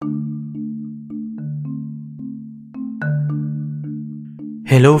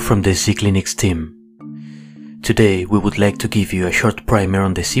Hello from the ZClinics team. Today we would like to give you a short primer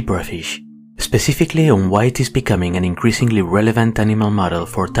on the zebrafish, specifically on why it is becoming an increasingly relevant animal model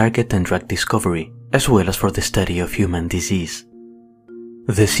for target and drug discovery, as well as for the study of human disease.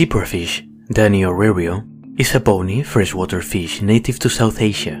 The zebrafish, Dani aurerio, is a bony freshwater fish native to South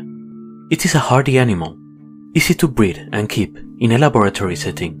Asia. It is a hardy animal, easy to breed and keep in a laboratory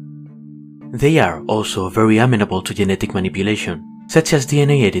setting. They are also very amenable to genetic manipulation, such as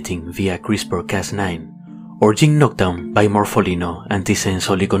DNA editing via CRISPR-Cas9, or gene knockdown by morpholino antisense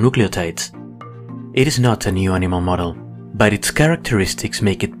oligonucleotides. It is not a new animal model, but its characteristics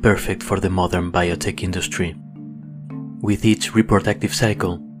make it perfect for the modern biotech industry. With each reproductive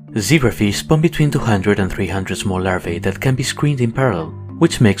cycle, zebrafish spawn between 200 and 300 small larvae that can be screened in parallel,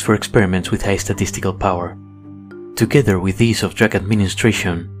 which makes for experiments with high statistical power. Together with ease of drug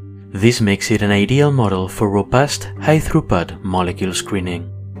administration, this makes it an ideal model for robust, high-throughput molecule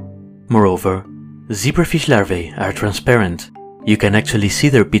screening. Moreover, zebrafish larvae are transparent. You can actually see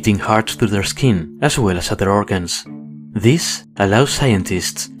their beating hearts through their skin, as well as other organs. This allows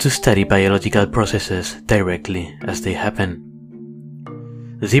scientists to study biological processes directly as they happen.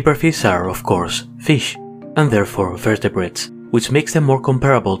 Zebrafish are, of course, fish, and therefore vertebrates, which makes them more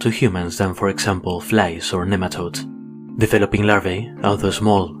comparable to humans than, for example, flies or nematodes. Developing larvae, although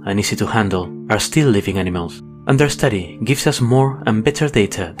small and easy to handle, are still living animals, and their study gives us more and better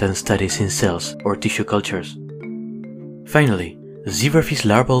data than studies in cells or tissue cultures. Finally, zebrafish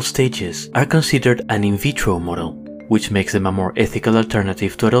larval stages are considered an in vitro model, which makes them a more ethical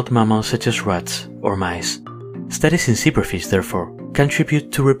alternative to adult mammals such as rats or mice. Studies in zebrafish, therefore,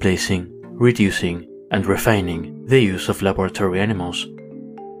 contribute to replacing, reducing, and refining the use of laboratory animals.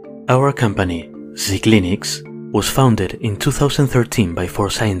 Our company, ZClinics, was founded in 2013 by 4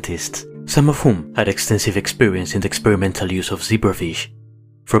 scientists, some of whom had extensive experience in the experimental use of zebrafish.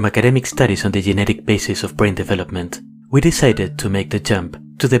 From academic studies on the genetic basis of brain development, we decided to make the jump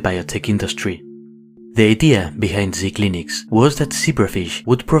to the biotech industry. The idea behind ZClinics was that zebrafish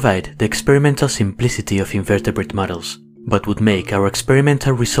would provide the experimental simplicity of invertebrate models, but would make our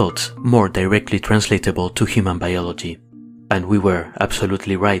experimental results more directly translatable to human biology. And we were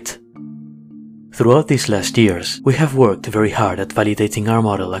absolutely right. Throughout these last years, we have worked very hard at validating our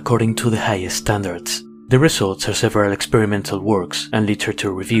model according to the highest standards. The results are several experimental works and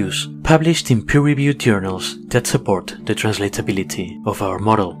literature reviews published in peer-reviewed journals that support the translatability of our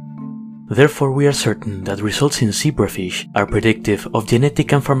model. Therefore, we are certain that results in zebrafish are predictive of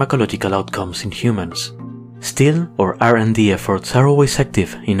genetic and pharmacological outcomes in humans. Still, our R&D efforts are always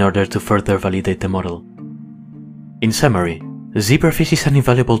active in order to further validate the model. In summary, zebrafish is an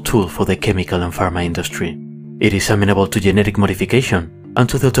invaluable tool for the chemical and pharma industry. It is amenable to genetic modification and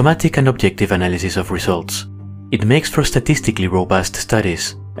to the automatic and objective analysis of results. It makes for statistically robust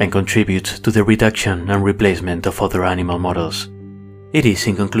studies and contributes to the reduction and replacement of other animal models. It is,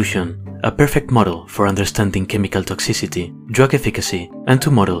 in conclusion, a perfect model for understanding chemical toxicity, drug efficacy, and to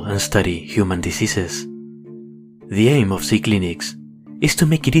model and study human diseases. The aim of ZClinics is to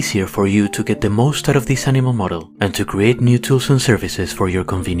make it easier for you to get the most out of this animal model and to create new tools and services for your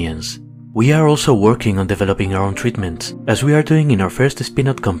convenience. We are also working on developing our own treatments, as we are doing in our first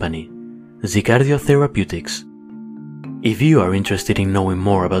spin-out company, Zicardio Therapeutics. If you are interested in knowing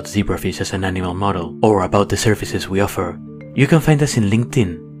more about zebrafish as an animal model or about the services we offer, you can find us in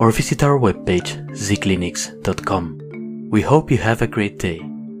LinkedIn or visit our webpage zclinics.com. We hope you have a great day.